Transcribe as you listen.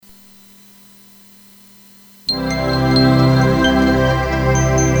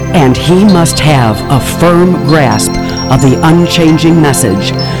And he must have a firm grasp of the unchanging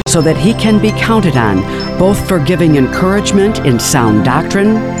message so that he can be counted on both for giving encouragement in sound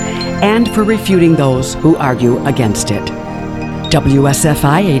doctrine and for refuting those who argue against it.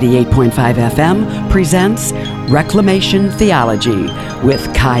 WSFI 88.5 FM presents Reclamation Theology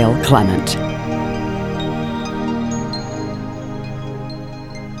with Kyle Clement.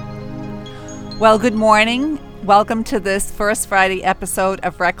 Well, good morning. Welcome to this first Friday episode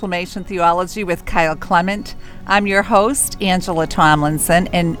of Reclamation Theology with Kyle Clement. I'm your host, Angela Tomlinson,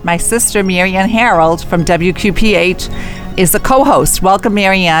 and my sister, Marianne Harold from WQPH, is the co-host. Welcome,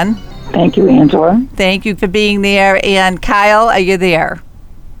 Marianne. Thank you, Angela. Thank you for being there. And Kyle, are you there?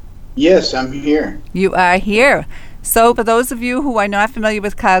 Yes, I'm here. You are here. So for those of you who are not familiar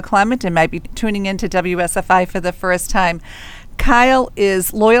with Kyle Clement and might be tuning into WSFI for the first time, Kyle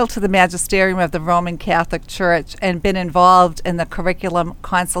is loyal to the magisterium of the Roman Catholic Church and been involved in the curriculum,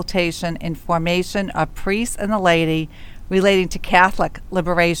 consultation, and formation of priests and the laity relating to Catholic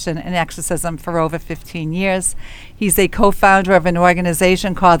liberation and exorcism for over 15 years. He's a co-founder of an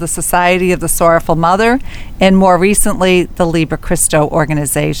organization called the Society of the Sorrowful Mother, and more recently, the Liber Christo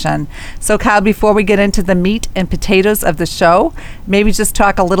organization. So Kyle, before we get into the meat and potatoes of the show, maybe just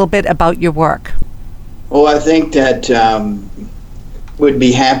talk a little bit about your work. Well, I think that would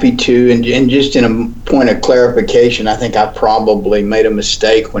be happy to, and just in a point of clarification, I think I probably made a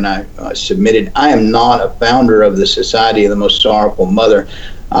mistake when I submitted. I am not a founder of the Society of the Most Sorrowful Mother.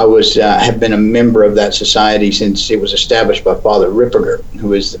 I have been a member of that society since it was established by Father Ripperger,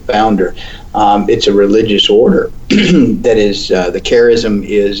 who is the founder. It's a religious order that is, the charism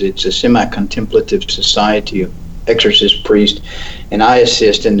is, it's a semi-contemplative society of exorcist priest, and I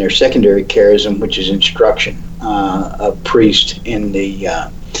assist in their secondary charism, which is instruction of priest in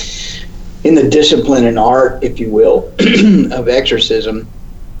the discipline and art, if you will, of exorcism,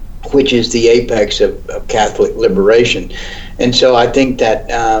 which is the apex of Catholic liberation. And so I think that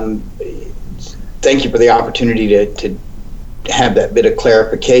thank you for the opportunity to have that bit of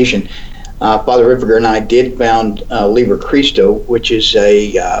clarification. Father Ripperger and I did found Liber Christo, which is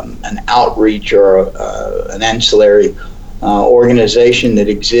an outreach or an ancillary organization that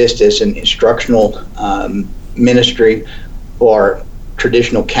exists as an instructional ministry for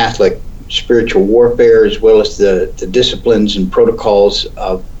traditional Catholic spiritual warfare, as well as the disciplines and protocols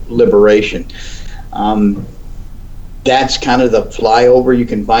of liberation. That's kind of the flyover. You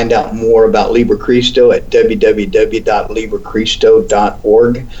can find out more about Liber Christo at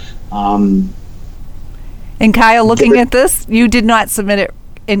www.liberchristo.org. And Kyle, looking at this, you did not submit it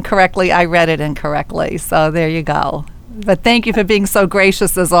incorrectly. I read it incorrectly. So there you go. But thank you for being so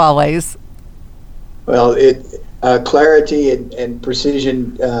gracious as always. Well, clarity and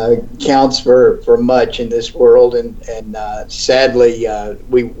precision counts for much in this world, and sadly,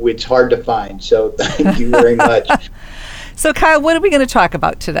 it's hard to find. So thank you very much. So Kyle, what are we going to talk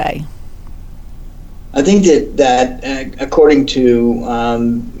about today? I think that according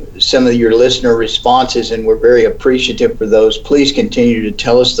to some of your listener responses, and we're very appreciative for those, please continue to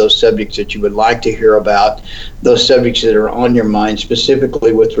tell us those subjects that you would like to hear about, those subjects that are on your mind,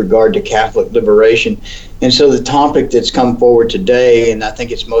 specifically with regard to Catholic liberation. And so the topic that's come forward today, and I think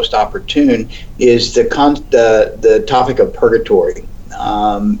it's most opportune, is the topic of purgatory.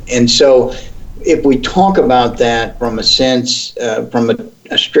 And so if we talk about that from a sense, from a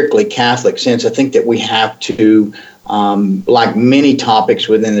strictly Catholic sense, I think that we have to, like many topics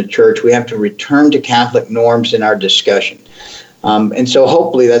within the church, we have to return to Catholic norms in our discussion. And so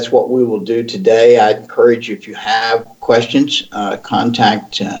hopefully that's what we will do today. I encourage you, if you have questions,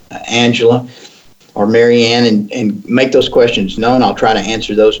 contact Angela or Marianne and make those questions known. I'll try to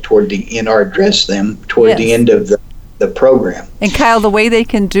answer those toward the end, or address them toward the end of the program. And Kyle, the way they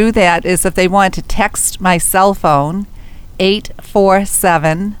can do that is if they want to text my cell phone,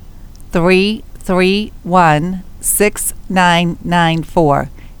 847-331-6994.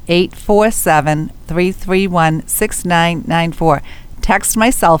 847-331-6994. Text my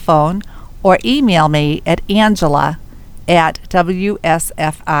cell phone or email me at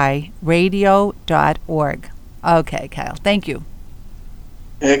angela@wsfiradio.org. Okay, Kyle, thank you.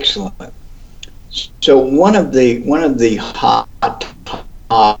 Excellent. So one of the hot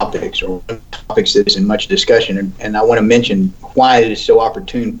topics, or topics that is in much discussion, and I want to mention why it is so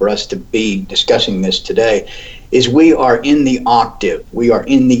opportune for us to be discussing this today, is we are in the octave. We are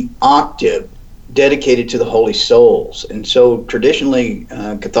in the octave dedicated to the Holy Souls. And so traditionally,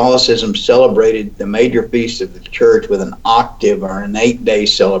 Catholicism celebrated the major feasts of the church with an octave or an 8-day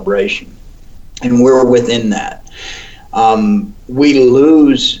celebration. And we're within that. We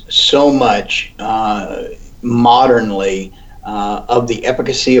lose so much modernly of the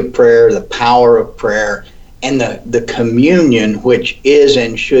efficacy of prayer, the power of prayer, and the communion which is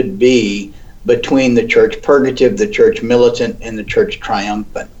and should be between the church purgative, the church militant, and the church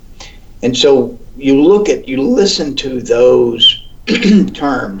triumphant. And so you listen to those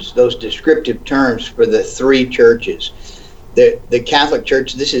terms, those descriptive terms for the three churches. The Catholic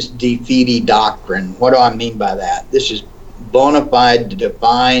Church, this is de fide doctrine. What do I mean by that? This is bona fide,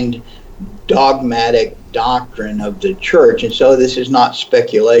 defined, dogmatic doctrine of the church, and so this is not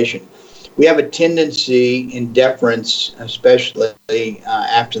speculation. We have a tendency in deference, especially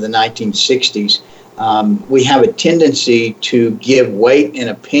after the 1960s, we have a tendency to give weight and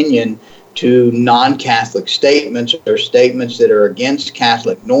opinion to non-Catholic statements or statements that are against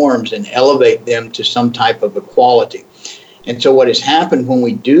Catholic norms and elevate them to some type of equality. And so what has happened when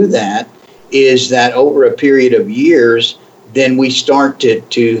we do that is that over a period of years, then we start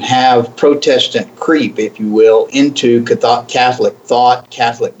to have Protestant creep, if you will, into Catholic thought,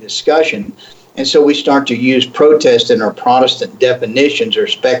 Catholic discussion. And so we start to use Protestant or Protestant definitions or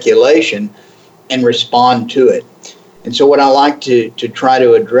speculation and respond to it. And so what I like to try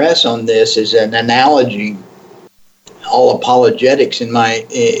to address on this is an analogy. All apologetics, in my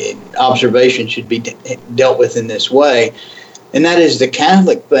observation, should be dealt with in this way. And that is, the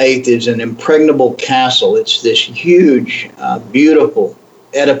Catholic faith is an impregnable castle. It's this huge, beautiful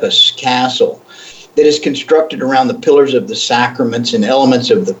edifice castle that is constructed around the pillars of the sacraments and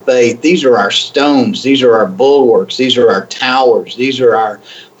elements of the faith. These are our stones. These are our bulwarks. These are our towers. These are our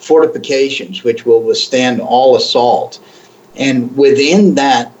fortifications, which will withstand all assault. And within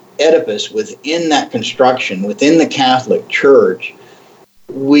that edifice, within that construction, within the Catholic Church,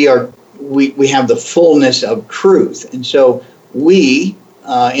 we have the fullness of truth. And so we,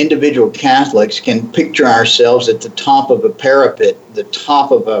 individual Catholics, can picture ourselves at the top of a parapet, the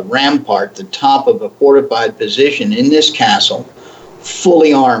top of a rampart, the top of a fortified position in this castle,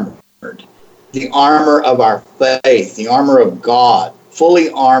 fully armored. The armor of our faith, the armor of God, fully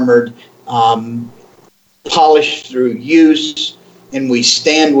armored, polished through use, and we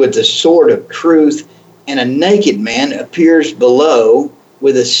stand with the sword of truth, and a naked man appears below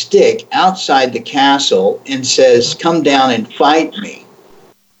with a stick outside the castle and says, "Come down and fight me."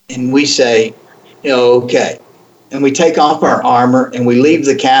 And we say, "Okay." And we take off our armor and we leave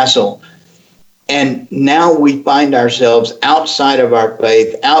the castle. And now we find ourselves outside of our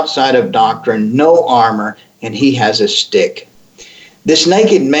faith, outside of doctrine, no armor, and he has a stick. This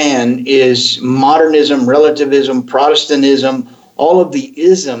naked man is modernism, relativism, Protestantism, all of the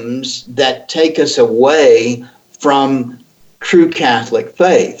isms that take us away from true Catholic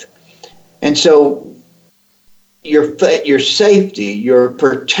faith. And so your safety, your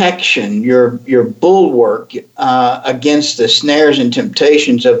protection, your bulwark against the snares and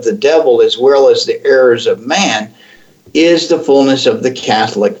temptations of the devil, as well as the errors of man, is the fullness of the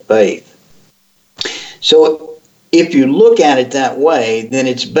Catholic faith. So if you look at it that way, then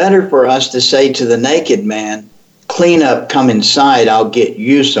it's better for us to say to the naked man, "Clean up, come inside, I'll get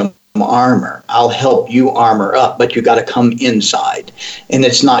you some armor. I'll help you armor up, but you got to come inside." And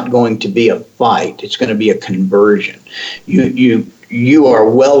it's not going to be a fight. It's going to be a conversion. You are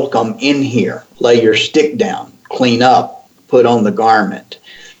welcome in here. Lay your stick down, clean up, put on the garment.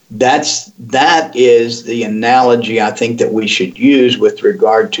 That is the analogy I think that we should use with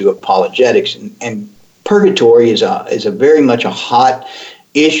regard to apologetics. And purgatory is a very much a hot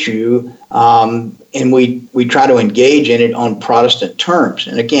issue, and we try to engage in it on Protestant terms.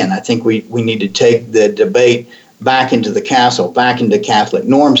 And again, I think we need to take the debate back into the castle, back into Catholic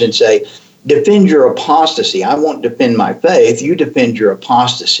norms, and say, defend your apostasy. I won't defend my faith. You defend your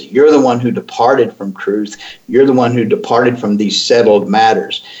apostasy. You're the one who departed from truth. You're the one who departed from these settled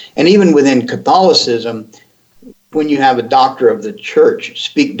matters. And even within Catholicism, when you have a doctor of the church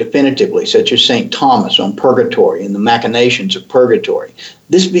speak definitively, such as St. Thomas on purgatory and the machinations of purgatory,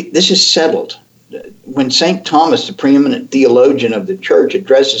 this is settled. When St. Thomas, the preeminent theologian of the church,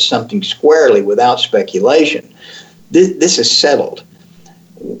 addresses something squarely without speculation, this is settled.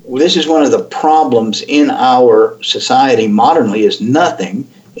 This is one of the problems in our society modernly, is nothing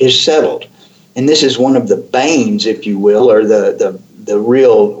is settled. And this is one of the banes, if you will, or the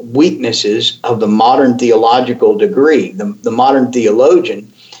real weaknesses of the modern theological degree. The modern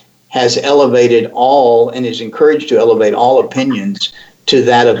theologian has elevated all and is encouraged to elevate all opinions to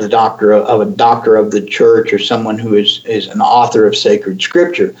that of a doctor of the church, or someone who is an author of sacred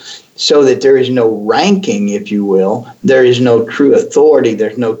scripture, so that there is no ranking, if you will. There is no true authority.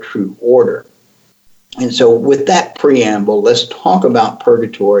 There's no true order. And so with that preamble, let's talk about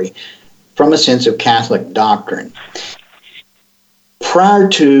purgatory from a sense of Catholic doctrine. prior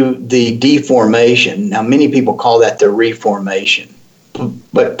to the deformation, now many people call that the Reformation,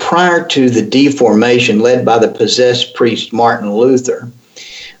 but prior to the deformation led by the possessed priest Martin Luther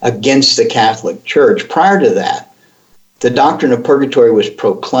against the Catholic Church, prior to that, the doctrine of purgatory was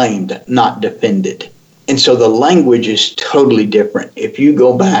proclaimed, not defended. And so the language is totally different. If you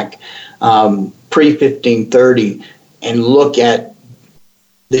go back pre-1530 and look at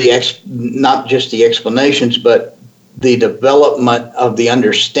not just the explanations, but the development of the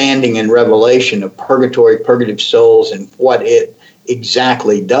understanding and revelation of purgatory, purgative souls, and what it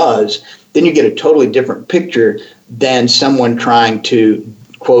exactly does, then you get a totally different picture than someone trying to,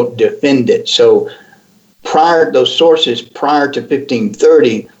 quote, defend it. So those sources prior to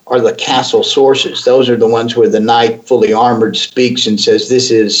 1530 are the castle sources. Those are the ones where the knight fully armored speaks and says,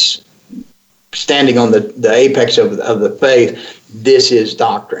 this is standing on the apex of the faith, this is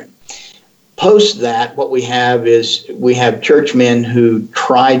doctrine. Post that, what we have is churchmen who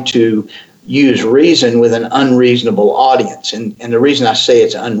try to use reason with an unreasonable audience. And the reason I say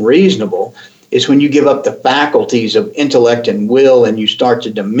it's unreasonable is when you give up the faculties of intellect and will and you start to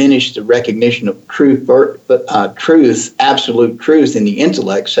diminish the recognition of truth, absolute truth in the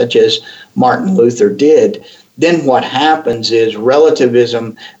intellect, such as Martin Luther did, then what happens is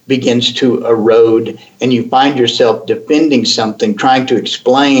relativism begins to erode and you find yourself defending something, trying to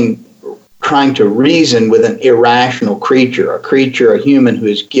explain, trying to reason with an irrational creature, a human who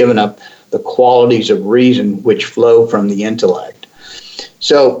has given up the qualities of reason which flow from the intellect.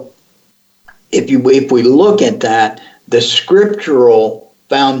 So if we look at that, the scriptural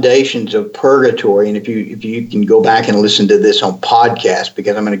foundations of purgatory, and if you can go back and listen to this on podcast,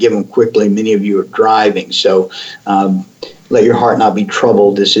 because I'm going to give them quickly, many of you are driving, so let your heart not be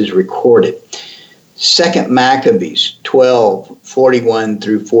troubled, this is recorded. 2 Maccabees 12:41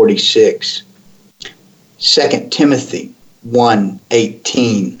 through 46, 2 Timothy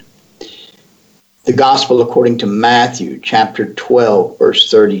 1:18, the Gospel according to Matthew chapter 12, verse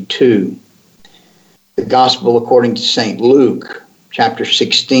 32, the Gospel according to St. Luke chapter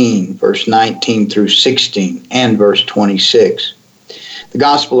 16, verse 19 through 16, and verse 26. The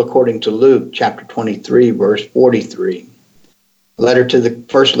Gospel according to Luke chapter 23, verse 43.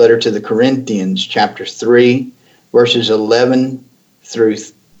 First letter to the Corinthians chapter 3, verses 11 through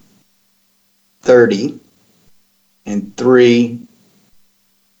 30, and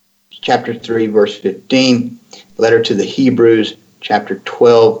chapter 3, verse 15. Letter to the Hebrews chapter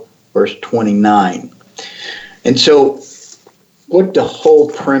 12, verse 29. And so what the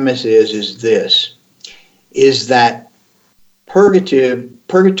whole premise is this, is that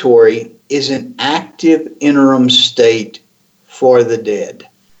purgatory is an active interim state for the dead.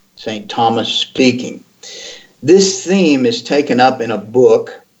 St. Thomas speaking. This theme is taken up in a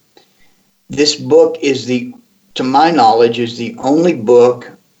book. This book is to my knowledge, is the only book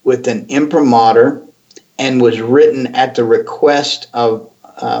with an imprimatur and was written at the request of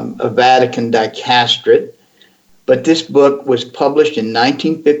a Vatican dicasterate. But this book was published in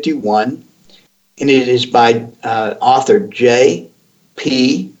 1951, and it is by author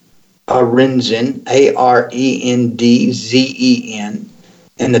J.P. Arendzen, Arendzen,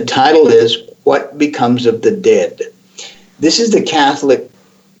 and the title is What Becomes of the Dead. This is the Catholic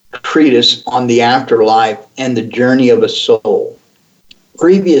treatise on the afterlife and the journey of a soul.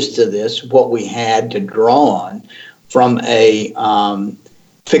 Previous to this, what we had to draw on from a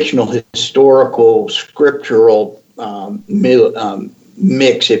fictional, historical, scriptural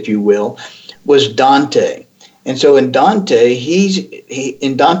mix, if you will, was Dante. And so in Dante,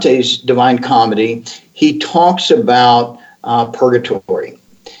 in Dante's Divine Comedy, he talks about purgatory.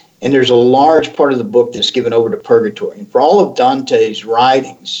 And there's a large part of the book that's given over to purgatory. And for all of Dante's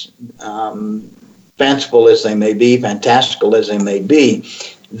writings, fanciful as they may be, fantastical as they may be,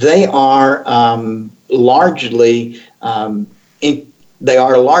 they are largely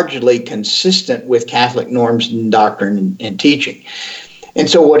consistent with Catholic norms and doctrine and teaching. And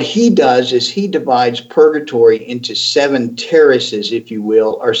so what he does is he divides purgatory into 7 terraces, if you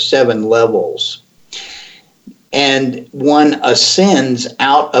will, or 7 levels. And one ascends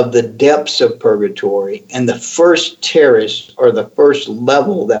out of the depths of purgatory, and the first terrace or the first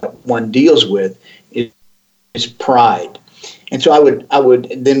level that one deals with is pride. And so I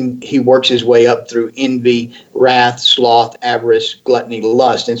would then he works his way up through envy, wrath, sloth, avarice, gluttony,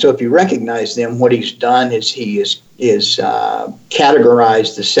 lust. And so if you recognize them, what he's done is he is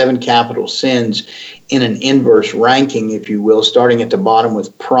categorized the 7 capital sins in an inverse ranking, if you will, starting at the bottom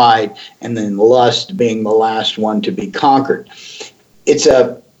with pride and then lust being the last one to be conquered. It's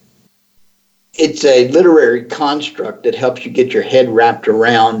a literary construct that helps you get your head wrapped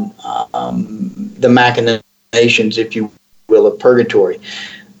around the machinations, if you will, of purgatory.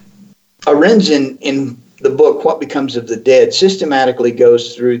 Arinzen, in the book, What Becomes of the Dead, systematically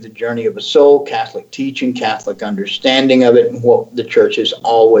goes through the journey of a soul, Catholic teaching, Catholic understanding of it, and what the church has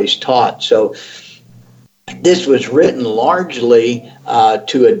always taught. So this was written largely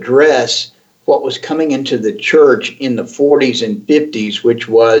to address what was coming into the church in the 40s and 50s, which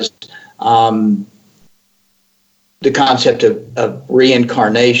was the concept of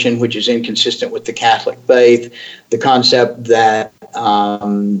reincarnation, which is inconsistent with the Catholic faith, the concept that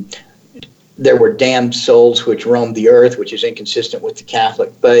there were damned souls which roamed the earth, which is inconsistent with the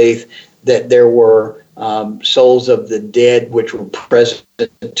Catholic faith, that there were souls of the dead which were present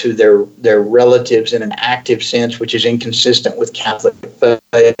to their relatives in an active sense, which is inconsistent with Catholic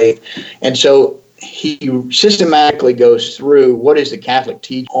faith. And so he systematically goes through what is the Catholic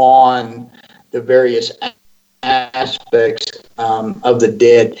teaching on the various aspects of the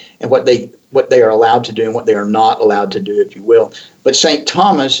dead and what they are allowed to do and what they are not allowed to do, if you will. But St.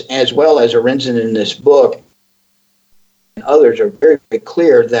 Thomas, as well as Arinzen in this book, and others are very, very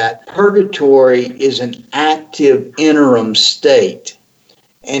clear that purgatory is an active interim state.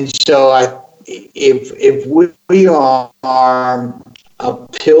 And so if we are a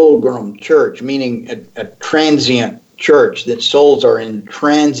pilgrim church, meaning a transient church, that souls are in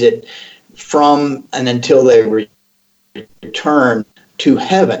transit from and until they return to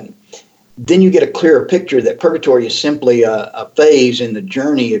heaven, then you get a clearer picture that purgatory is simply a phase in the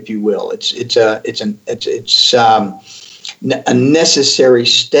journey, if you will. It's a necessary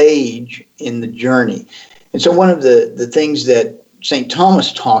stage in the journey. And so one of the things that St.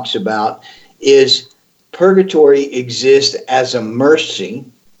 Thomas talks about is purgatory exists as a mercy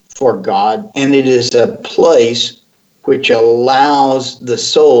for God, and it is a place which allows the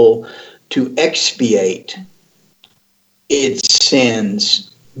soul to expiate its sins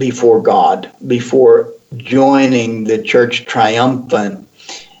before God, before joining the church triumphant.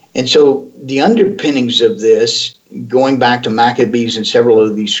 And so the underpinnings of this, going back to Maccabees and several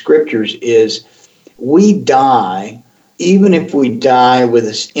of these scriptures, is we die, even if we die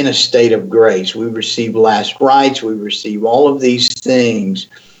in a state of grace. We receive last rites, we receive all of these things.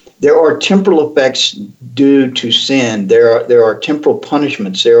 There are temporal effects due to sin. There are temporal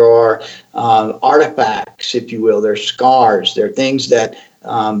punishments. There are artifacts, if you will. There are scars. There are things that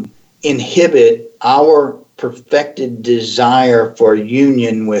inhibit our perfected desire for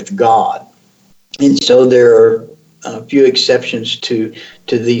union with God. And so there are a few exceptions to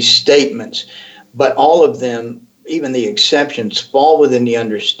these statements, but all of them, even the exceptions, fall within the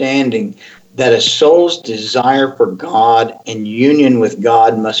understanding that a soul's desire for God and union with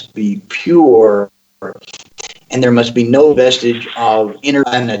God must be pure, and there must be no vestige of inner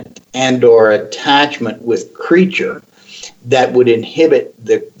and or attachment with creature that would inhibit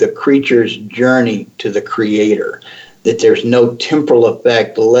the creature's journey to the Creator, that there's no temporal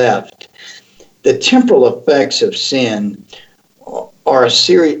effect left. The temporal effects of sin are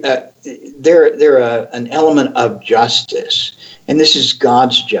they're an element of justice. And this is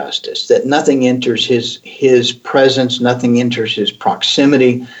God's justice, that nothing enters his presence, nothing enters his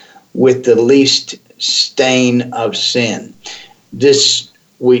proximity with the least stain of sin.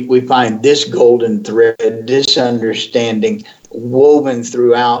 We find this golden thread, this understanding woven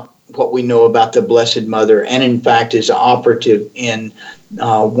throughout what we know about the Blessed Mother, and in fact is operative in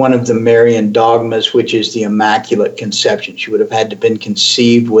one of the Marian dogmas, which is the Immaculate Conception. She would have had to have been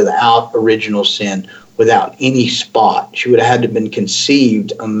conceived without original sin, without any spot. She would have had to have been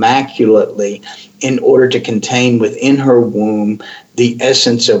conceived immaculately in order to contain within her womb the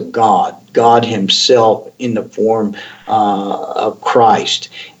essence of God, God himself in the form of Christ.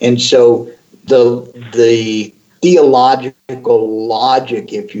 And so the theological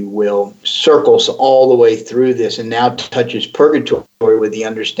logic, if you will, circles all the way through this and now touches purgatory with the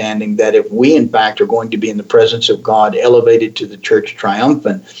understanding that if we, in fact, are going to be in the presence of God, elevated to the church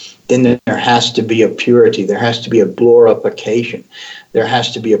triumphant, then there has to be a purity. There has to be a glorification. There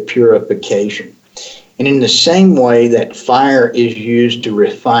has to be a purification. And in the same way that fire is used to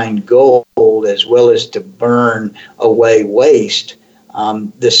refine gold as well as to burn away waste,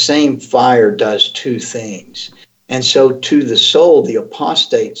 the same fire does two things. And so to the soul, the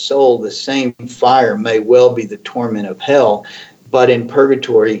apostate soul, the same fire may well be the torment of hell, but in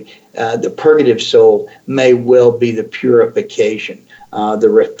purgatory, the purgative soul may well be the purification, the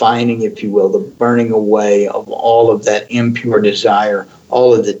refining, if you will, the burning away of all of that impure desire,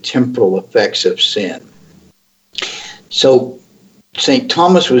 all of the temporal effects of sin. So St.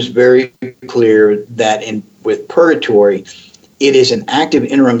 Thomas was very clear that with purgatory, it is an active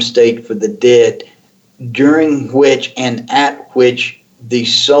interim state for the dead during which and at which the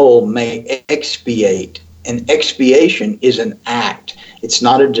soul may expiate And expiation is an act. It's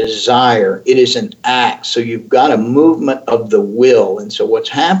not a desire. It is an act. So you've got a movement of the will. And so what's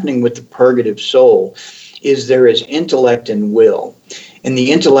happening with the purgative soul is there is intellect and will. And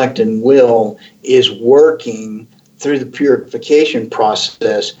the intellect and will is working through the purification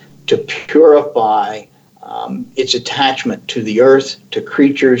process to purify its attachment to the earth, to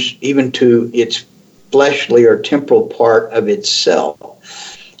creatures, even to its fleshly or temporal part of itself.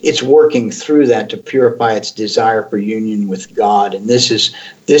 It's working through that to purify its desire for union with God. And this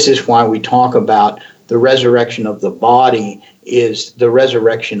is why we talk about the resurrection of the body is the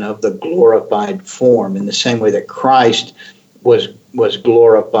resurrection of the glorified form, in the same way that Christ was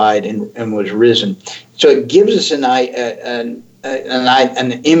glorified and was risen. So it gives us an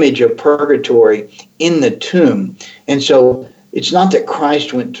image of purgatory in the tomb. And so it's not that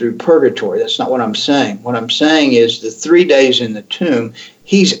Christ went through purgatory. That's not what I'm saying. What I'm saying is the 3 days in the tomb,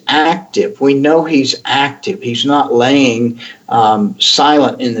 he's active. We know he's active. He's not laying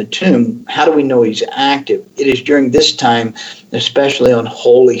silent in the tomb. How do we know he's active? It is during this time, especially on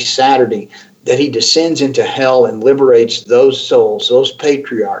Holy Saturday, that he descends into hell and liberates those souls, those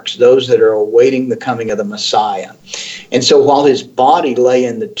patriarchs, those that are awaiting the coming of the Messiah. And so while his body lay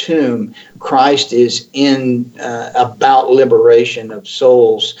in the tomb, Christ is in about liberation of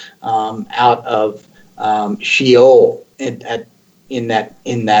souls out of Sheol in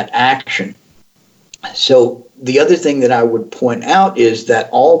that action. So the other thing that I would point out is that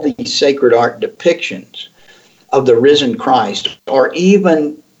all these sacred art depictions of the risen Christ, or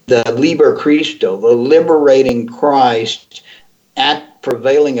even the Liber Christo, the liberating Christ at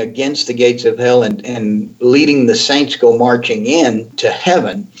prevailing against the gates of hell and leading the saints go marching in to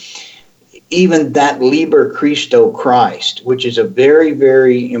heaven, even that Liber Christo Christ, which is a very,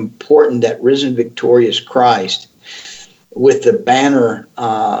 very important, that risen victorious Christ with the banner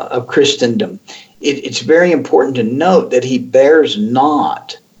of Christendom, it's very important to note that he bears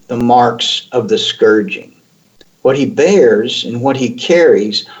not the marks of the scourging. What he bears and what he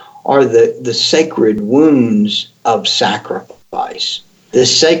carries are the sacred wounds of sacrifice. The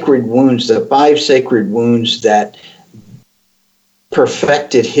sacred wounds, the 5 sacred wounds that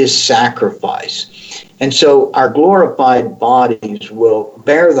perfected his sacrifice. And so our glorified bodies will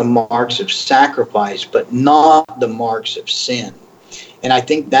bear the marks of sacrifice, but not the marks of sin. And I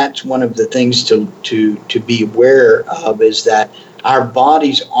think that's one of the things to be aware of, is that our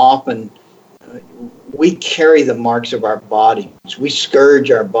bodies often, we carry the marks of our bodies. We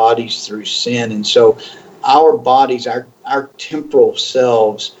scourge our bodies through sin. And so our bodies, our temporal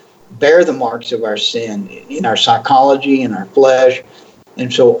selves, bear the marks of our sin in our psychology, in our flesh.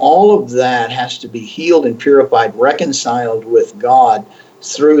 And so all of that has to be healed and purified, reconciled with God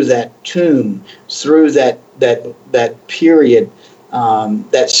through that tomb, through that period,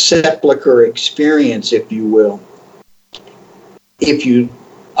 that sepulcher experience, if you will. If you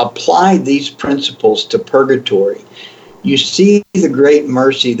apply these principles to purgatory, you see the great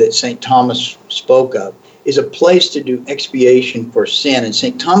mercy that St. Thomas spoke of is a place to do expiation for sin. And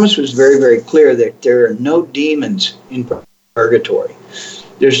St. Thomas was very, very clear that there are no demons in purgatory.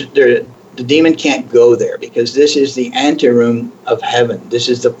 The demon can't go there, because this is the anteroom of heaven. This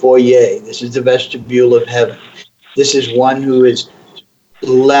is the foyer. This is the vestibule of heaven. This is one who is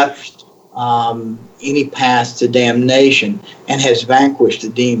left any path to damnation and has vanquished the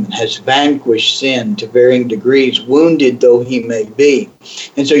demon, has vanquished sin to varying degrees, wounded though he may be.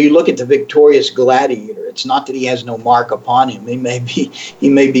 And so you look at the victorious gladiator. It's not that he has no mark upon him. He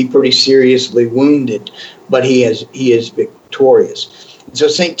may be pretty seriously wounded, but he is victorious. And so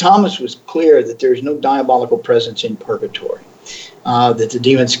St. Thomas was clear that there's no diabolical presence in purgatory, that the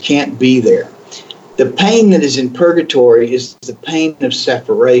demons can't be there. The pain that is in purgatory is the pain of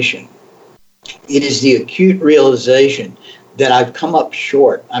separation. It is the acute realization that I've come up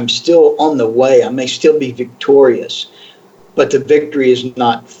short. I'm still on the way. I may still be victorious, but the victory is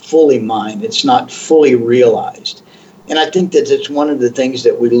not fully mine. It's not fully realized. And I think that it's one of the things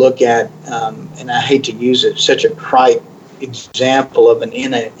that we look at, and I hate to use it, such a trite example of an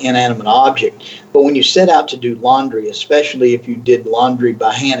inanimate object, but when you set out to do laundry, especially if you did laundry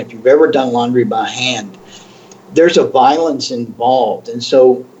by hand, if you've ever done laundry by hand, there's a violence involved. And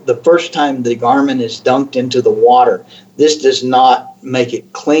so the first time the garment is dunked into the water, this does not make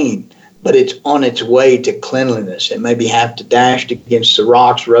it clean, but it's on its way to cleanliness. It maybe have to dashed against the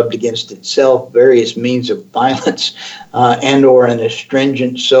rocks, rubbed against itself, various means of violence, and or an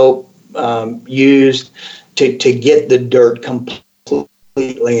astringent soap used to get the dirt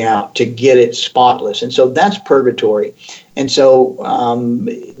completely out, to get it spotless. And so that's purgatory. And so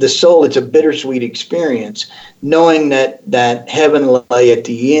the soul, it's a bittersweet experience, knowing that heaven lay at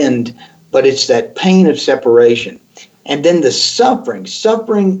the end but it's that pain of separation. And then the suffering.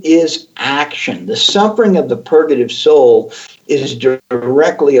 Suffering is action. The suffering of the purgative soul is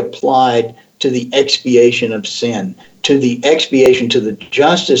directly applied to the expiation of sin, to the expiation, to the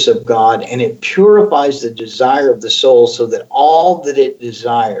justice of God, and it purifies the desire of the soul so that all that it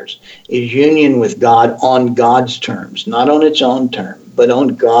desires is union with God on God's terms, not on its own term, but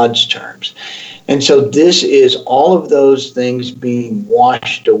on God's terms. And so this is all of those things being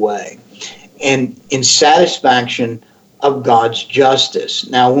washed away and in satisfaction of God's justice.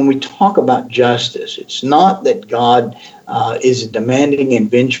 Now, when we talk about justice, it's not that God is a demanding and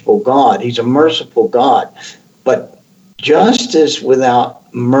vengeful God. He's a merciful God. But justice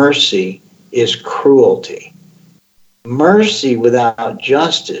without mercy is cruelty. Mercy without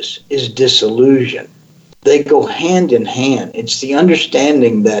justice is disillusion. They go hand in hand. It's the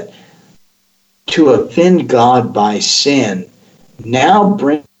understanding that to offend God by sin now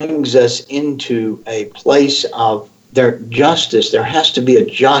brings us into a place of their justice. There has to be a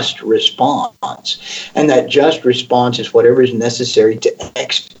just response. And that just response is whatever is necessary to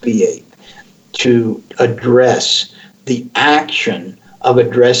expiate, to address the action of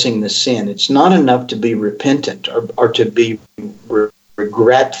addressing the sin. It's not enough to be repentant or to be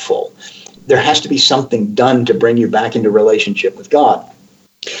regretful. There has to be something done to bring you back into relationship with God.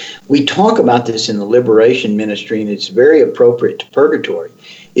 We talk about this in the liberation ministry, and it's very appropriate to purgatory.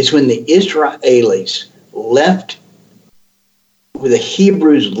 It's when the Israelis left, when the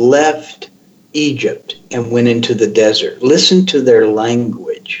Hebrews left Egypt and went into the desert. Listen to their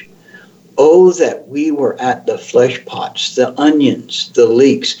language. Oh, that we were at the flesh pots, the onions, the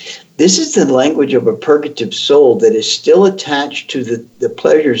leeks. This is the language of a purgative soul that is still attached to the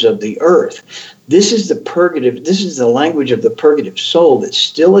pleasures of the earth. This is the language of the purgative soul that's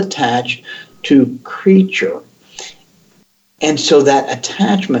still attached to creature. And so that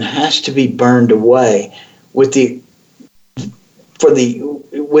attachment has to be burned away with the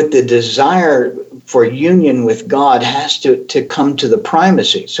desire for union with God has to come to the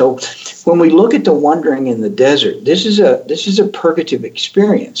primacy. So when we look at the wandering in the desert, this is a purgative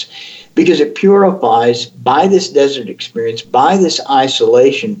experience because it purifies by this desert experience, by this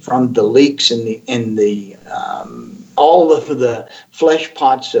isolation from the leeks and the all of the flesh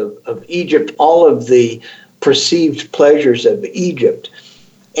pots of Egypt, all of the perceived pleasures of Egypt,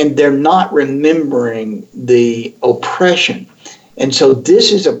 and they're not remembering the oppression. And so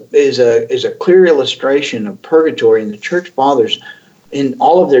this is a clear illustration of purgatory, and the Church Fathers, in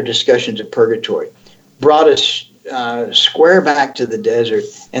all of their discussions of purgatory, brought us square back to the desert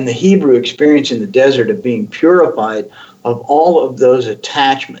and the Hebrew experience in the desert of being purified of all of those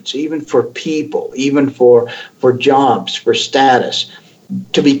attachments, even for people, even for jobs, for status.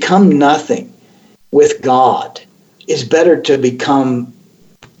 To become nothing with God is better to become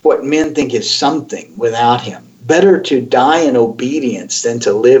what men think is something without Him. Better to die in obedience than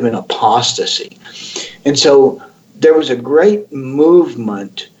to live in apostasy. And so there was a great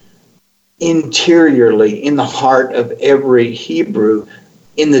movement interiorly in the heart of every Hebrew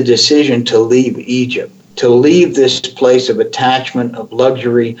in the decision to leave Egypt, to leave this place of attachment, of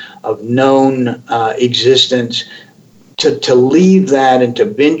luxury, of known existence, to leave that and to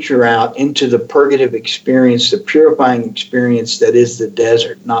venture out into the purgative experience, the purifying experience that is the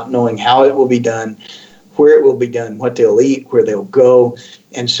desert, not knowing how it will be done, where it will be done, what they'll eat, where they'll go.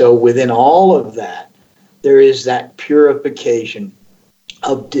 And so within all of that, there is that purification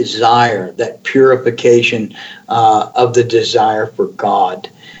of desire, that purification of the desire for God.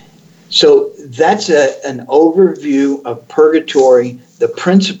 So that's an overview of purgatory, the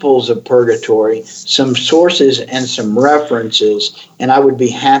principles of purgatory, some sources and some references, and I would be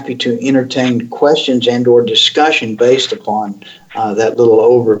happy to entertain questions and or discussion based upon that little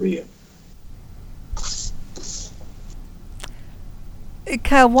overview.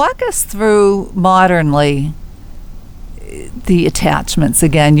 Kyle, walk us through modernly the attachments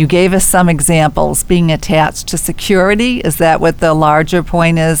again. You gave us some examples, being attached to security. Is that what the larger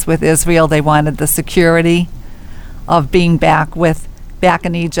point is with Israel? They wanted the security of being back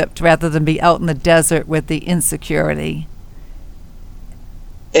in Egypt rather than be out in the desert with the insecurity.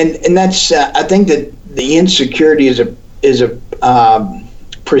 And that's I think that the insecurity is a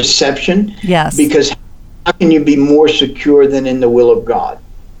perception. Yes. Because how can you be more secure than in the will of God?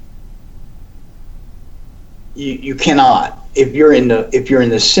 You cannot. If you're in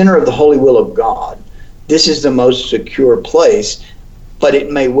the center of the holy will of God, this is the most secure place. But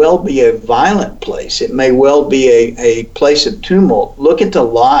it may well be a violent place. It may well be a place of tumult. Look at the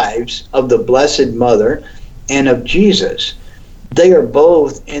lives of the Blessed Mother and of Jesus. They are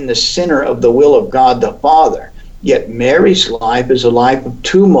both in the center of the will of God the Father. Yet Mary's life is a life of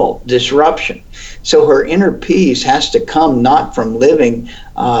tumult, disruption. So her inner peace has to come not from living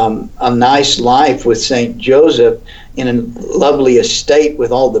a nice life with St. Joseph in a lovely estate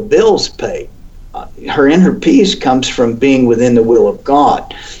with all the bills paid. Her inner peace comes from being within the will of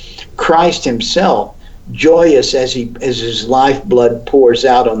God. Christ himself, joyous as his lifeblood pours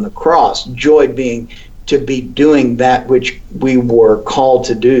out on the cross, joy being to be doing that which we were called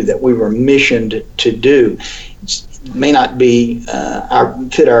to do, that we were missioned to do. It may not be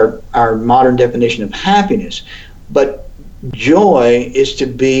our modern definition of happiness, but joy is to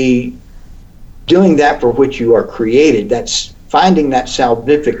be doing that for which you are created. That's finding that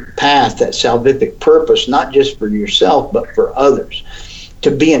salvific path, that salvific purpose, not just for yourself, but for others,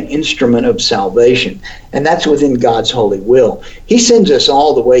 to be an instrument of salvation. And that's within God's holy will. He sends us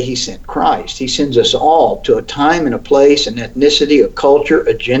all the way he sent Christ. He sends us all to a time and a place, an ethnicity, a culture,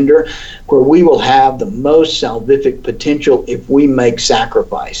 a gender, where we will have the most salvific potential if we make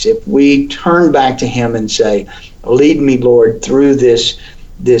sacrifice, if we turn back to him and say, lead me, Lord, through this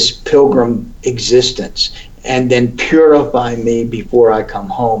pilgrim existence, and then purify me before I come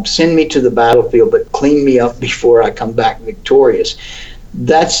home. Send me to the battlefield, but clean me up before I come back victorious.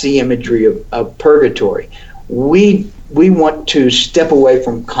 That's the imagery of purgatory. We want to step away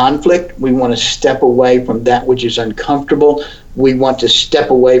from conflict. We want to step away from that which is uncomfortable. We want to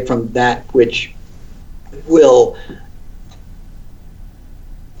step away from that which will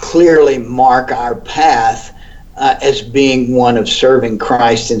clearly mark our path as being one of serving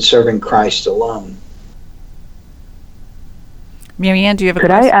Christ and serving Christ alone. Marianne, do you have a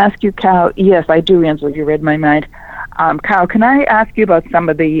question? Could I ask you, Kyle? Yes, I do, Angela. You read my mind. Kyle, can I ask you about some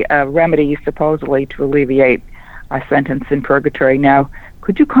of the remedies supposedly to alleviate a sentence in purgatory? Now,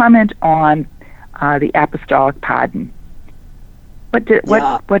 could you comment on the apostolic pardon? What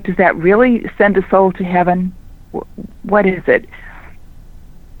does that really send a soul to heaven? What is it?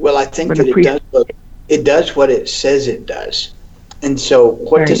 Well, I think that it does what it says it does. And so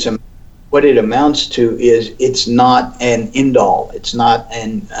what it amounts to is it's not an end-all. It's not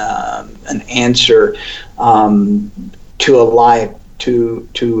an answer to a life, to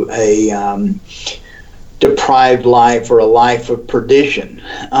a deprived life or a life of perdition.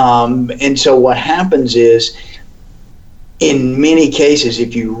 And so what happens is, in many cases,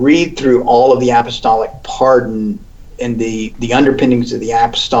 if you read through all of the apostolic pardon and the underpinnings of the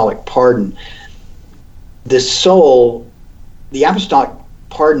apostolic pardon, the soul, the apostolic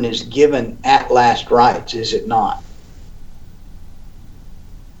pardon is given at last rites, is it not?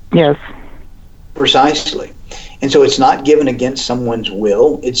 Yes. Precisely. And so it's not given against someone's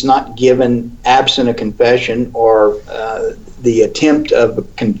will. It's not given absent a confession or the attempt of a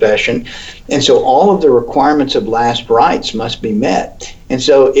confession. And so all of the requirements of last rites must be met. And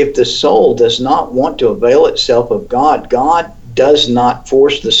so if the soul does not want to avail itself of God, God does not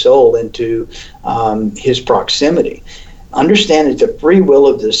force the soul into his proximity. Understand that the free will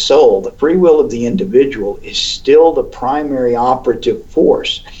of the soul, the free will of the individual, is still the primary operative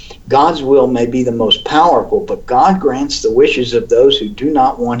force. God's will may be the most powerful, but God grants the wishes of those who do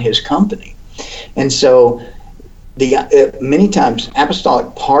not want his company. And so many times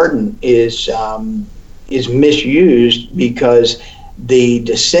apostolic pardon is misused because the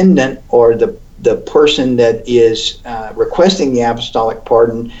descendant or the person that is requesting the apostolic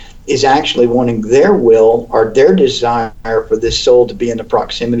pardon is actually wanting their will or their desire for this soul to be in the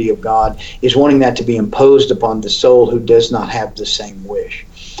proximity of God, is wanting that to be imposed upon the soul who does not have the same wish.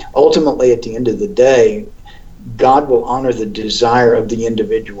 Ultimately, at the end of the day, God will honor the desire of the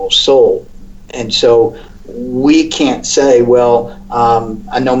individual soul. And so we can't say, well,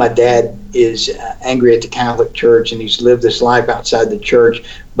 I know my dad is angry at the Catholic Church and he's lived this life outside the church,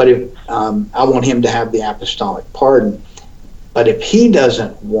 but if I want him to have the apostolic pardon. But if he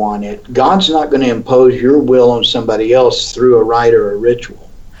doesn't want it, God's not going to impose your will on somebody else through a rite or a ritual.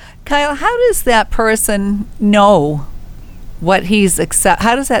 Kyle, how does that person know what he's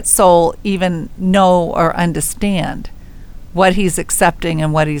how does that soul even know or understand what he's accepting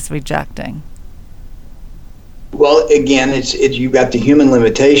and what he's rejecting? Well, again, it's you've got the human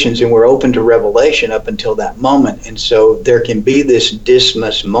limitations, and we're open to revelation up until that moment. And so there can be this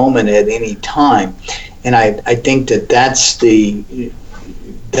dismiss moment at any time. And I think that's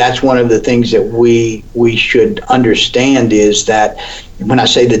one of the things that we should understand, is that when I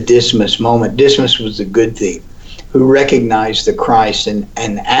say the Dismas moment, Dismas was the good thief who recognized the Christ and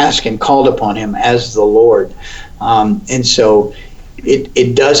asked and called upon him as the Lord. And so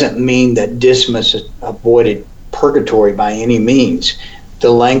it doesn't mean that Dismas avoided purgatory by any means. The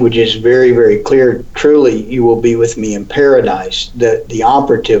language is very, very clear. Truly, you will be with me in paradise. The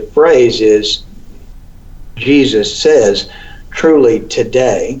operative phrase is, Jesus says, truly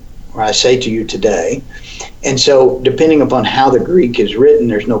today, or I say to you today. And so depending upon how the Greek is written,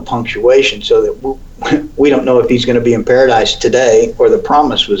 there's no punctuation, so that we don't know if he's going to be in paradise today or the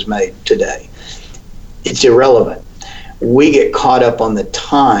promise was made today. It's irrelevant. We get caught up on the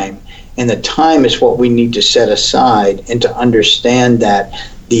time, and the time is what we need to set aside and to understand that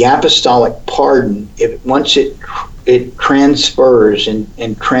the apostolic pardon, once it transfers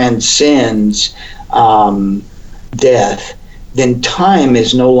and transcends death, then time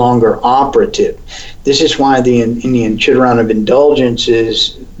is no longer operative. This is why in the Chittaron of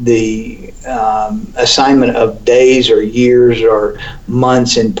Indulgences, the assignment of days or years or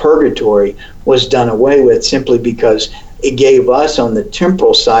months in purgatory was done away with, simply because it gave us on the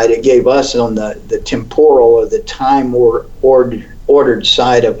temporal side, it gave us on the temporal or the time ordered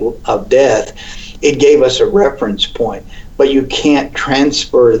side of death, it gave us a reference point. But you can't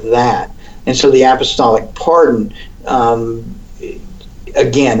transfer that. And so the apostolic pardon,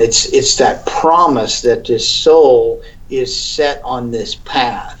 again, it's that promise that this soul is set on this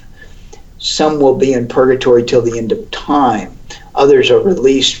path. Some will be in purgatory till the end of time. Others are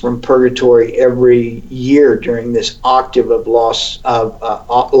released from purgatory every year during this octave of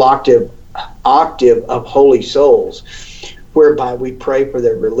octave of holy souls, whereby we pray for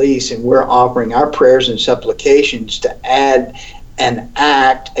their release, and we're offering our prayers and supplications to add an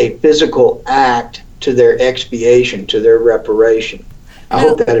act, a physical act, to their expiation, to their reparation. I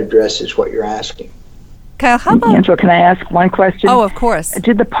hope that addresses what you're asking. Kyle, how about... Angela, can I ask one question? Oh, of course.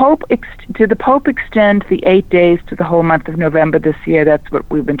 Did the Pope extend the 8 days to the whole month of November this year? That's what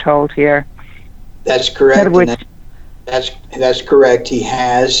we've been told here. That's correct. That's correct. He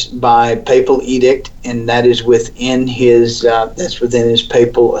has, by papal edict, and that is within his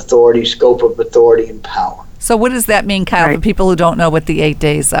papal authority, scope of authority and power. So what does that mean, Kyle, for people who don't know what the 8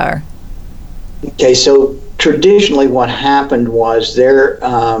 days are? Okay, so traditionally what happened was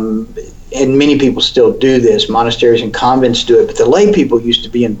and many people still do this, monasteries and convents do it, but the lay people used to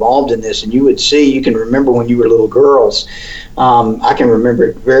be involved in this, and you can remember when you were little girls, I can remember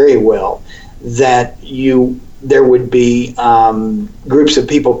it very well, that there would be groups of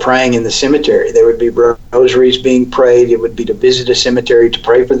people praying in the cemetery. There would be rosaries being prayed. It would be to visit a cemetery to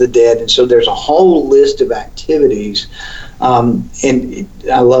pray for the dead. And so there's a whole list of activities. And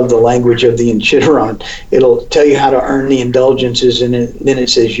I love the language of the Chittaron. It'll tell you how to earn the indulgences, and then it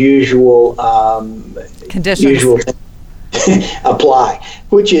says usual conditions. Apply,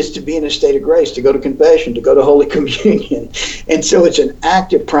 which is to be in a state of grace, to go to confession, to go to Holy Communion. And so it's an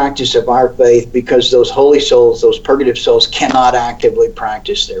active practice of our faith, because those holy souls, those purgative souls, cannot actively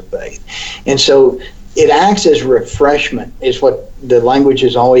practice their faith. And so it acts as refreshment, is what the language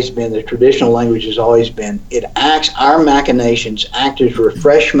has always been, the traditional language has always been. Our machinations act as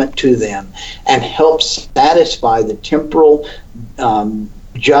refreshment to them and helps satisfy the temporal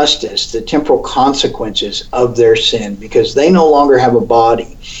justice, the temporal consequences of their sin, because they no longer have a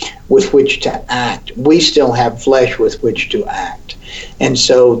body with which to act. We still have flesh with which to act. And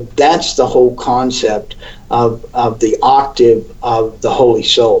so that's the whole concept of the octave of the holy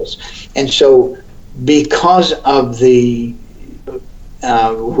souls. And so because of the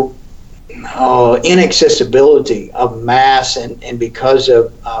inaccessibility of Mass and because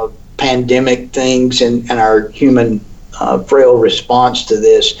of pandemic things and our human frail response to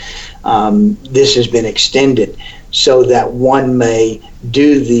this, this has been extended so that one may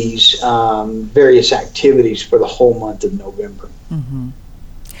do these various activities for the whole month of November. Mm-hmm.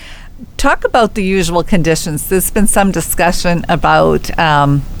 Talk about the usual conditions. There's been some discussion about,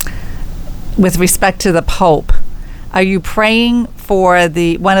 with respect to the Pope. Are you praying for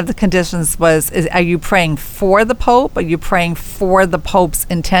one of the conditions are you praying for the Pope? Are you praying for the Pope's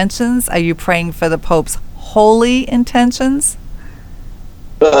intentions? Are you praying for the Pope's holy intentions?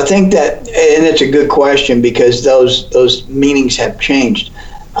 Well, I think that, and it's a good question, because those meanings have changed.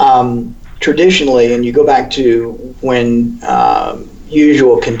 Traditionally, and you go back to when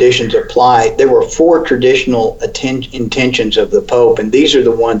usual conditions applied, there were 4 traditional intentions of the Pope, and these are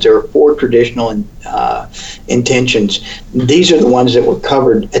the ones. There are 4 traditional intentions. These are the ones that were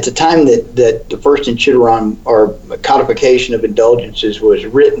covered at the time that the first Chittaron, or codification of indulgences, was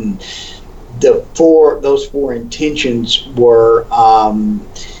written. Those 4 intentions were,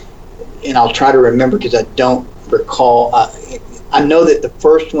 and I'll try to remember because I don't recall. I know that the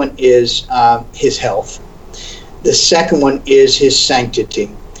first one is his health. The second one is his sanctity.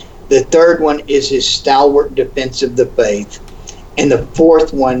 The third one is his stalwart defense of the faith. And the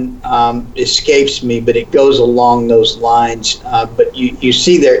fourth one escapes me, but it goes along those lines. But you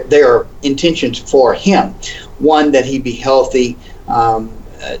see there are intentions for him. 1, that he be healthy.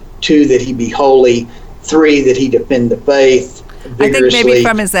 2, that he be holy. 3, that he defend the faith vigorously. I think maybe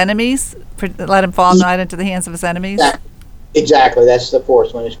from his enemies, let him fall not into the hands of his enemies. Exactly, that's the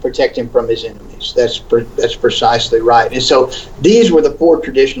 4th one, is protect him from his enemies. That's precisely right. And so these were the 4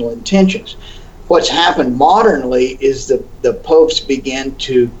 traditional intentions. What's happened modernly is the popes began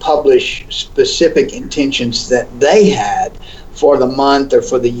to publish specific intentions that they had for the month or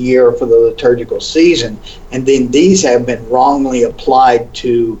for the year or for the liturgical season, and then these have been wrongly applied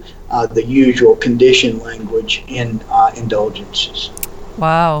to the usual condition language in indulgences.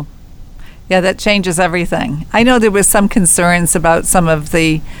 Wow. Yeah, that changes everything. I know there was some concerns about some of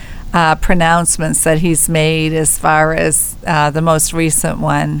the pronouncements that he's made as far as the most recent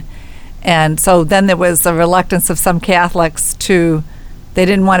one. And so then there was a reluctance of some Catholics they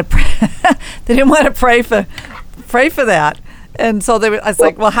didn't want to pray for that. And so I was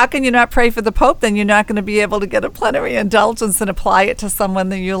like, well, how can you not pray for the Pope? Then you're not going to be able to get a plenary indulgence and apply it to someone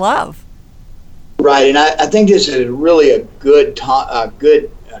that you love. Right, and I think this is really a good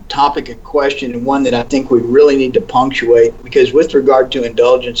topic and question, and one that I think we really need to punctuate, because with regard to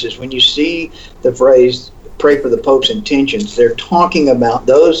indulgences, when you see the phrase pray for the Pope's intentions, they're talking about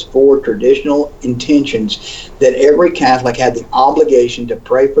those 4 traditional intentions that every Catholic had the obligation to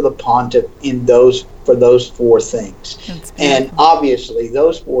pray for the pontiff for those 4 things. And obviously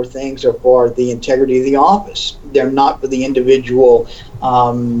those 4 things are for the integrity of the office. They're not for the individual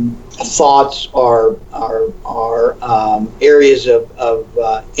thoughts or areas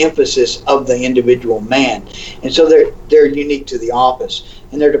of emphasis of the individual man. And so they're unique to the office.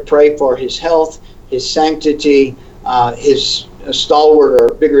 And they're to pray for his health, his sanctity, his stalwart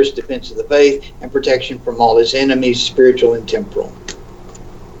or vigorous defense of the faith, and protection from all his enemies, spiritual and temporal.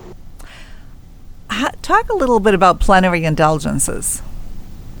 Talk a little bit about plenary indulgences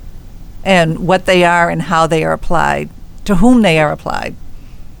and what they are and how they are applied, to whom they are applied.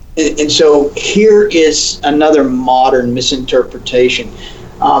 And so here is another modern misinterpretation.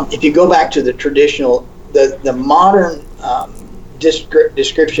 If you go back to the traditional, the modern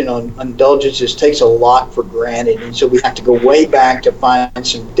description on indulgences takes a lot for granted, and so we have to go way back to find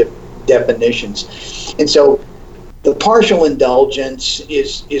some definitions. And so the partial indulgence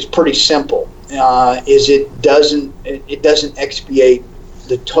is pretty simple. It doesn't expiate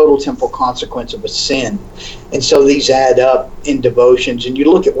the total temporal consequence of a sin, and so these add up in devotions. And you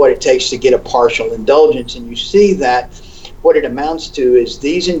look at what it takes to get a partial indulgence, and you see that what it amounts to is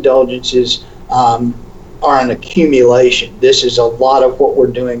these indulgences are an accumulation. This is a lot of what we're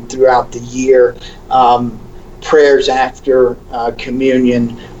doing throughout the year. Prayers after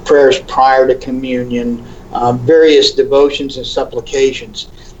communion, prayers prior to communion, various devotions and supplications.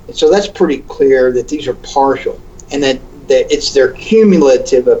 And so that's pretty clear that these are partial, and that it's their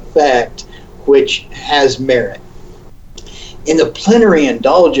cumulative effect which has merit. In the plenary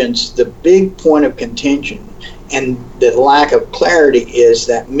indulgence, the big point of contention and the lack of clarity is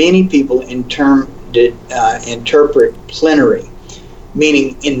that many people interpret plenary,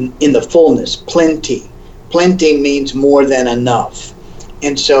 meaning in the fullness, plenty. Plenty means more than enough.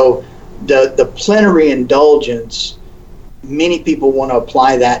 And so the plenary indulgence, many people want to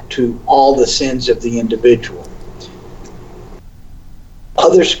apply that to all the sins of the individual.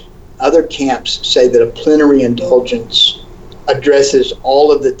 Other camps say that a plenary indulgence addresses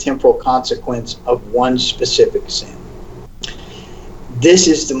all of the temporal consequence of one specific sin. This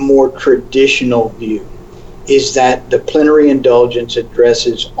is the more traditional view, is that the plenary indulgence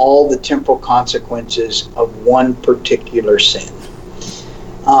addresses all the temporal consequences of one particular sin.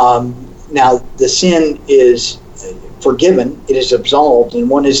 Now, the sin is forgiven, it is absolved, and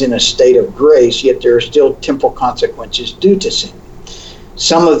one is in a state of grace, yet there are still temporal consequences due to sin.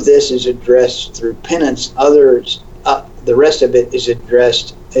 Some of this is addressed through penance, others, the rest of it is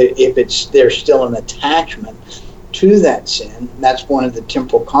addressed if there's still an attachment to that sin. That's one of the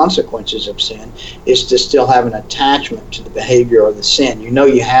temporal consequences of sin, is to still have an attachment to the behavior or the sin. You know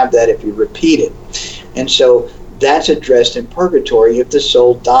you have that if you repeat it. And so that's addressed in purgatory if the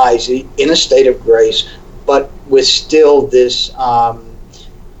soul dies in a state of grace, but with still this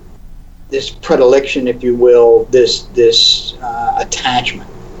predilection, if you will, this attachment,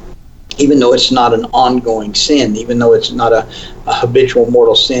 even though it's not an ongoing sin, even though it's not a habitual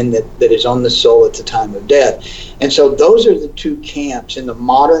mortal sin that is on the soul at the time of death. And so those are the two camps. And the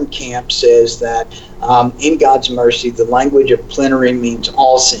modern camp says that in God's mercy, the language of plenary means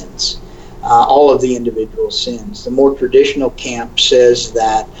all sins, all of the individual sins. The more traditional camp says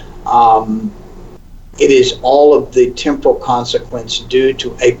that it is all of the temporal consequence due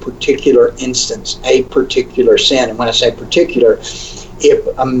to a particular instance, a particular sin. And when I say particular,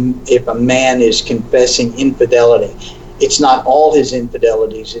 if a man is confessing infidelity, it's not all his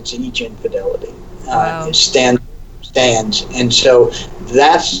infidelities, it's each infidelity. stands. And so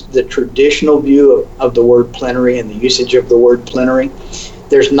that's the traditional view of the word plenary and the usage of the word plenary.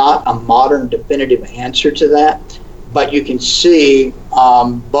 There's not a modern definitive answer to that, but you can see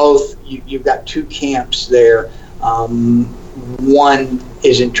both. You've got two camps there. One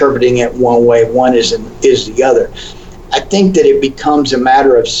is interpreting it one way, one is the other. I think that it becomes a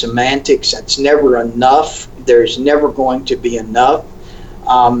matter of semantics. It's never enough. There's never going to be enough.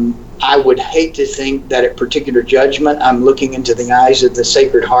 I would hate to think that at particular judgment, I'm looking into the eyes of the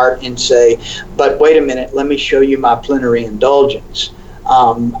Sacred Heart and say, but wait a minute, let me show you my plenary indulgence.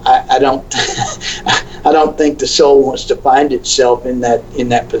 I don't I don't think the soul wants to find itself in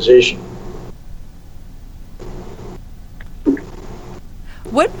that position.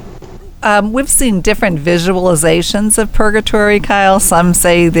 What we've seen different visualizations of purgatory, Kyle. Some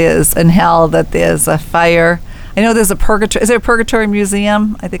say there's in hell that there's a fire. I know there's a purgatory. Is there a purgatory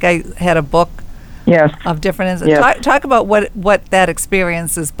museum? I think I had a book. Yes. Of different. Yes. Talk about what that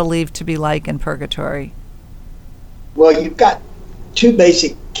experience is believed to be like in purgatory. Well, you've got two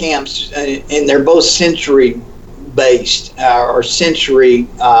basic camps, and they're both sensory-based or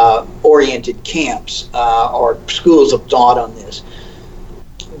sensory-oriented camps or schools of thought on this.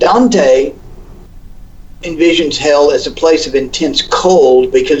 Dante envisions hell as a place of intense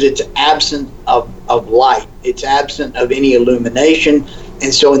cold because it's absent of light. It's absent of any illumination.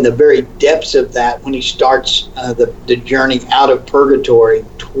 And so in the very depths of that, when he starts the journey out of purgatory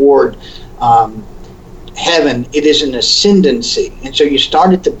toward heaven, it is an ascendancy. And so you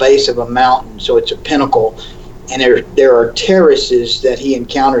start at the base of a mountain, so it's a pinnacle, and there are terraces that he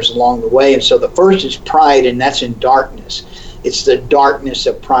encounters along the way. And so the first is pride, and that's in darkness. It's the darkness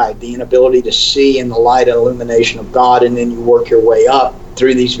of pride, the inability to see in the light and illumination of God, and then you work your way up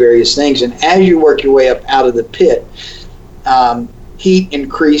through these various things. And as you work your way up out of the pit, heat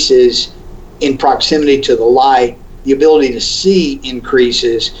increases in proximity to the light, the ability to see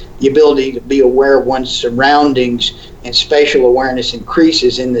increases, the ability to be aware of one's surroundings, and spatial awareness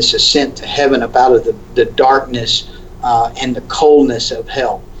increases in this ascent to heaven up out of the darkness and the coldness of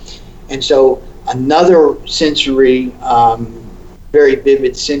hell. And so another sensory, very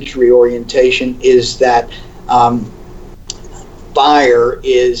vivid sensory orientation is that fire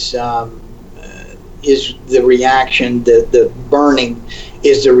is the reaction, the burning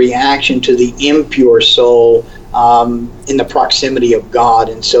is the reaction to the impure soul in the proximity of God.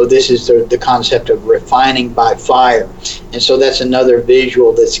 And so this is the concept of refining by fire. And so that's another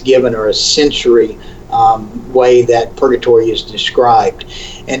visual that's given, or a sensory way that purgatory is described.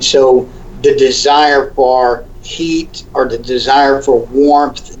 And so the desire for heat, or the desire for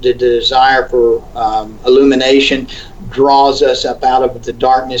warmth, the desire for illumination draws us up out of the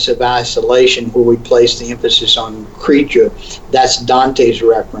darkness of isolation, where we place the emphasis on creature. That's Dante's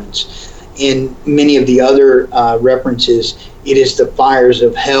reference. In many of the other references, it is the fires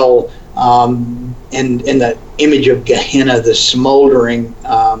of hell, and the image of Gehenna, the smoldering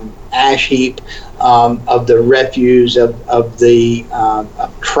ash heap of the refuse, of the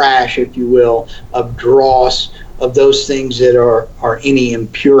trash, if you will, of dross, of those things that are any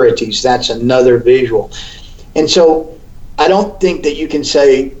impurities. That's another visual. And so I don't think that you can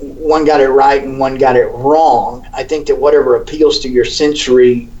say one got it right and one got it wrong. I think that whatever appeals to your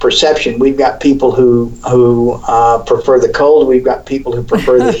sensory perception, we've got people who prefer the cold, we've got people who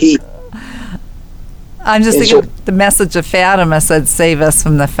prefer the heat. I'm just thinking the message of Fatima said, "Save us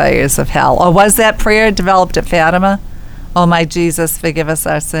from the fires of hell." Or was that prayer developed at Fatima? "Oh my Jesus, forgive us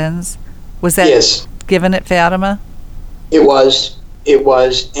our sins." Was that given at Fatima? It was.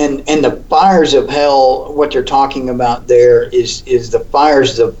 And the fires of hell, what you're talking about there is the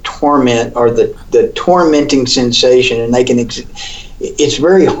fires of torment, or the tormenting sensation. And it's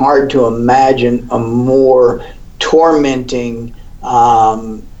very hard to imagine a more tormenting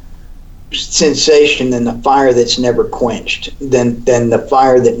sensation than the fire that's never quenched, than the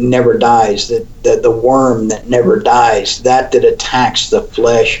fire that never dies, the worm that never dies, that attacks the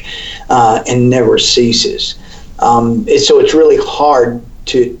flesh and never ceases. So it's really hard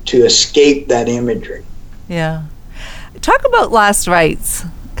to escape that imagery. Yeah. Talk about last rites,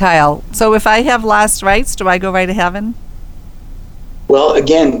 Kyle. So if I have last rites, do I go right to heaven? Well,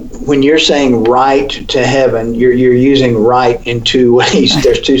 again, when you're saying right to heaven, you're using right in two ways.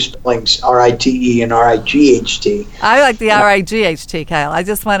 There's two spellings, R-I-T-E and R-I-G-H-T. I like the R-I-G-H-T, Kyle. I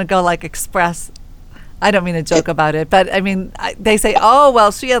just want to go like express. I don't mean to joke about it, but I mean, they say, oh,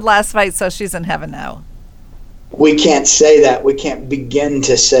 well, she had last rites, so she's in heaven now. We can't say that. We can't begin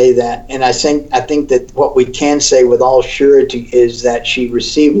to say that. And I think that what we can say with all surety is that she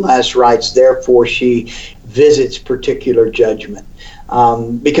received last rites, therefore she visits particular judgment.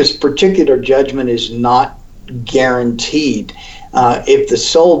 because particular judgment is not guaranteed. If the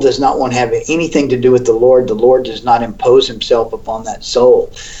soul does not want to have anything to do with the Lord does not impose himself upon that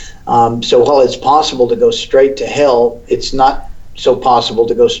soul. So while it's possible to go straight to hell, it's not so possible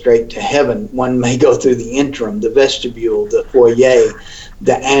to go straight to heaven. One may go through the interim, the vestibule, the foyer,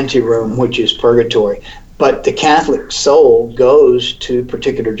 the anteroom, which is purgatory. But the Catholic soul goes to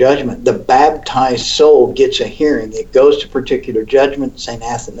particular judgment. The baptized soul gets a hearing. It goes to particular judgment. St.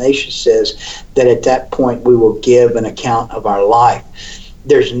 Athanasius says that at that point we will give an account of our life.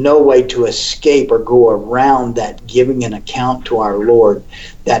 There's no way to escape or go around that giving an account to our Lord,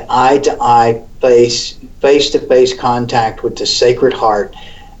 that eye-to-eye, face-to-face contact with the Sacred Heart,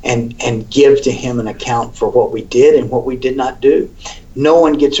 and give to him an account for what we did and what we did not do. No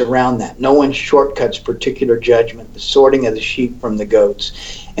one gets around that. No one shortcuts particular judgment, the sorting of the sheep from the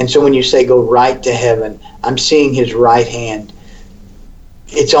goats. And so when you say go right to heaven, I'm seeing his right hand.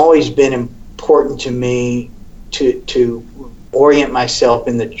 It's always been important to me to orient myself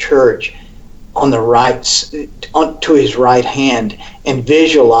in the church on the right, to his right hand, and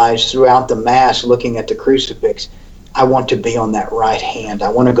visualize throughout the Mass, looking at the crucifix, I want to be on that right hand. I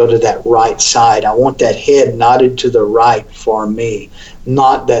want to go to that right side. I want that head nodded to the right for me,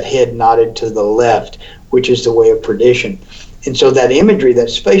 not that head nodded to the left, which is the way of perdition. And so that imagery, that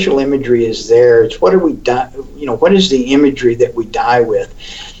spatial imagery is there. It's what are we what is the imagery that we die with?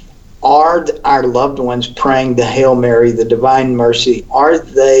 Are our loved ones praying the Hail Mary, the Divine Mercy? Are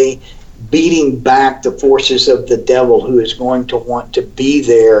they beating back the forces of the devil who is going to want to be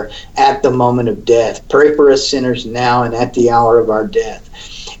there at the moment of death? Pray for us sinners now and at the hour of our death.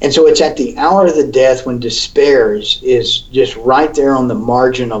 And so it's at the hour of the death, when despair is just right there on the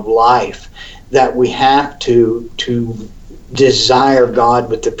margin of life, that we have to desire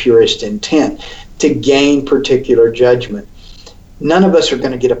God with the purest intent to gain particular judgment. None of us are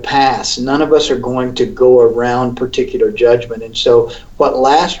going to get a pass. None of us are going to go around particular judgment. And so what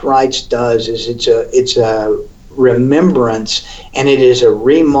Last Rites does is it's a remembrance, and it is a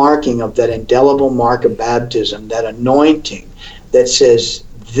remarking of that indelible mark of baptism, that anointing that says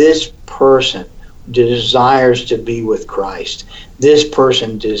this person desires to be with Christ. This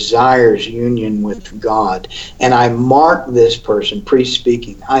person desires union with God. And I mark this person, priest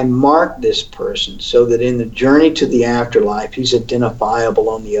speaking, I mark this person so that in the journey to the afterlife, he's identifiable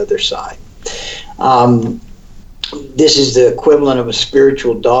on the other side. This is the equivalent of a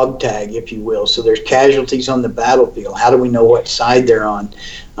spiritual dog tag, if you will. So there's casualties on the battlefield. How do we know what side they're on?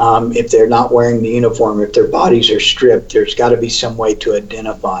 If they're not wearing the uniform, if their bodies are stripped, there's got to be some way to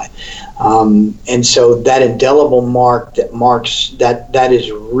identify. And so that indelible mark that marks, that is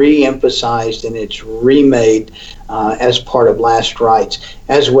re-emphasized and it's remade as part of Last Rites,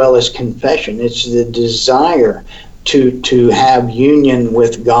 as well as confession. It's the desire to have union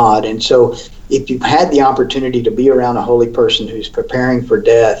with God. And so if you've had the opportunity to be around a holy person who's preparing for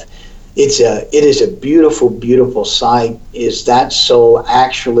death, it is a beautiful, beautiful sight, is that soul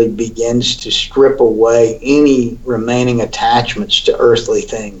actually begins to strip away any remaining attachments to earthly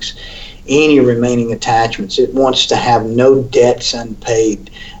things, any remaining attachments. It wants to have no debts unpaid,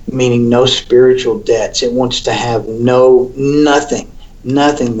 meaning no spiritual debts. It wants to have nothing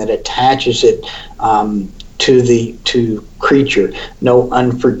that attaches it to creature, no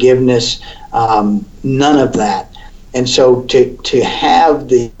unforgiveness, none of that. And so to have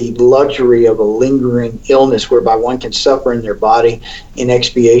the luxury of a lingering illness whereby one can suffer in their body in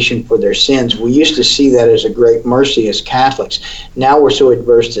expiation for their sins, we used to see that as a great mercy as Catholics. Now we're so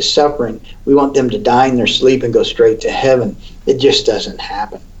adverse to suffering, we want them to die in their sleep and go straight to heaven. It just doesn't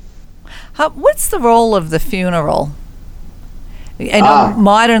happen. What's the role of the funeral? I know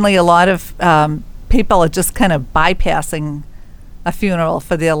modernly a lot of people are just kind of bypassing a funeral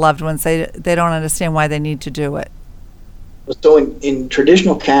for their loved ones. They don't understand why they need to do it. So in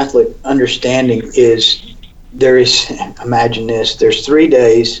traditional Catholic understanding imagine this, there's 3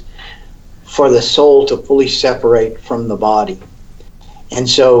 days for the soul to fully separate from the body. And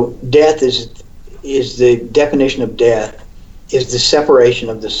so death is the definition of death, is the separation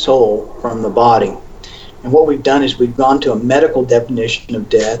of the soul from the body. And what we've done is we've gone to a medical definition of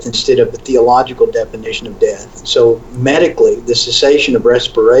death instead of a theological definition of death. So medically, the cessation of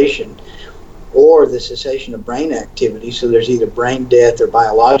respiration or the cessation of brain activity, so there's either brain death or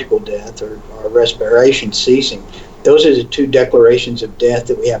biological death or respiration ceasing. Those are the 2 declarations of death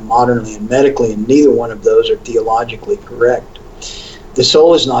that we have modernly and medically, and neither one of those are theologically correct. The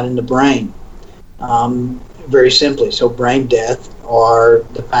soul is not in the brain, very simply. So brain death, or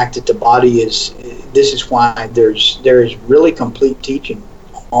the fact that the body is, this is why there is really complete teaching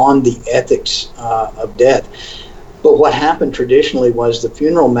on the ethics of death. But what happened traditionally was the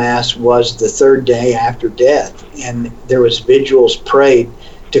funeral mass was the third day after death, and there was vigils prayed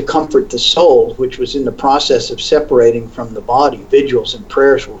to comfort the soul, which was in the process of separating from the body. Vigils and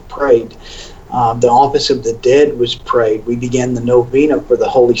prayers were prayed. The office of the dead was prayed. We began the novena for the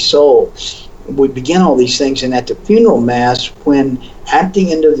Holy Soul. We began all these things, and at the funeral mass, at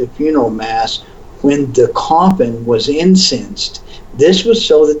the end of the funeral mass, when the coffin was incensed, this was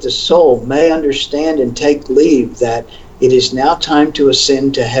so that the soul may understand and take leave that it is now time to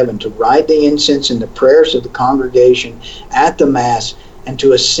ascend to heaven, to ride the incense in the prayers of the congregation at the mass, and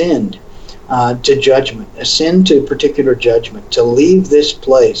to ascend to judgment, ascend to particular judgment, to leave this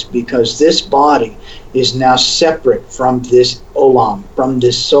place, because this body is now separate from this olam, from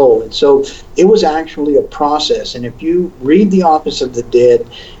this soul. And so it was actually a process. And if you read the Office of the Dead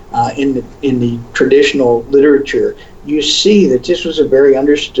in the traditional literature, you see that this was a very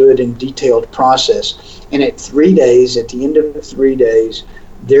understood and detailed process. And at the end of 3 days,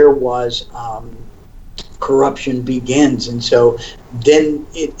 there was corruption begins. And so then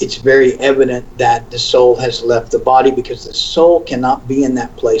it's very evident that the soul has left the body, because the soul cannot be in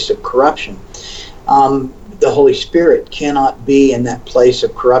that place of corruption. The Holy Spirit cannot be in that place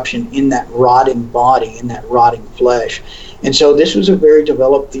of corruption, in that rotting body, in that rotting flesh. And so this was a very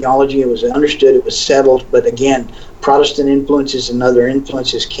developed theology. It was understood, it was settled, but again, Protestant influences and other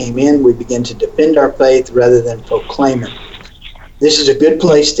influences came in. We began to defend our faith rather than proclaim it. This is a good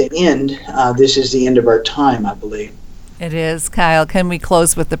place to end. This is the end of our time, I believe. It is. Kyle, can we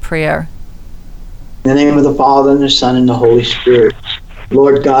close with the prayer? In the name of the Father, and the Son, and the Holy Spirit.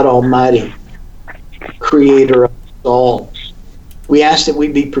 Lord God Almighty, Creator of us all, we ask that we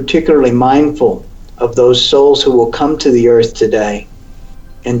be particularly mindful of those souls who will come to the earth today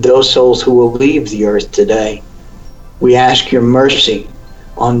and those souls who will leave the earth today. We ask your mercy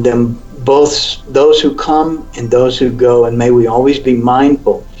on them, both those who come and those who go, and may we always be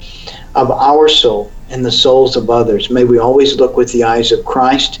mindful of our soul and the souls of others. May we always look with the eyes of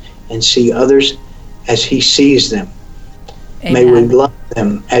Christ and see others as he sees them. Amen. May we love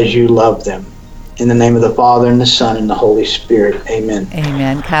them as you love them. In the name of the Father, and the Son, and the Holy Spirit. Amen.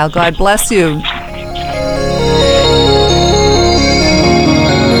 Amen. Kyle, God bless you.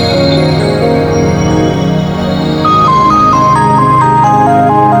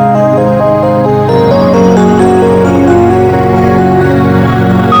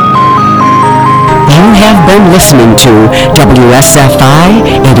 Have been listening to WSFI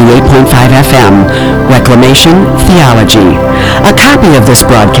 88.5 FM, Reclamation Theology. A copy of this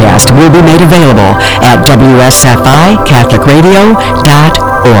broadcast will be made available at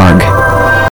WSFICatholicradio.org.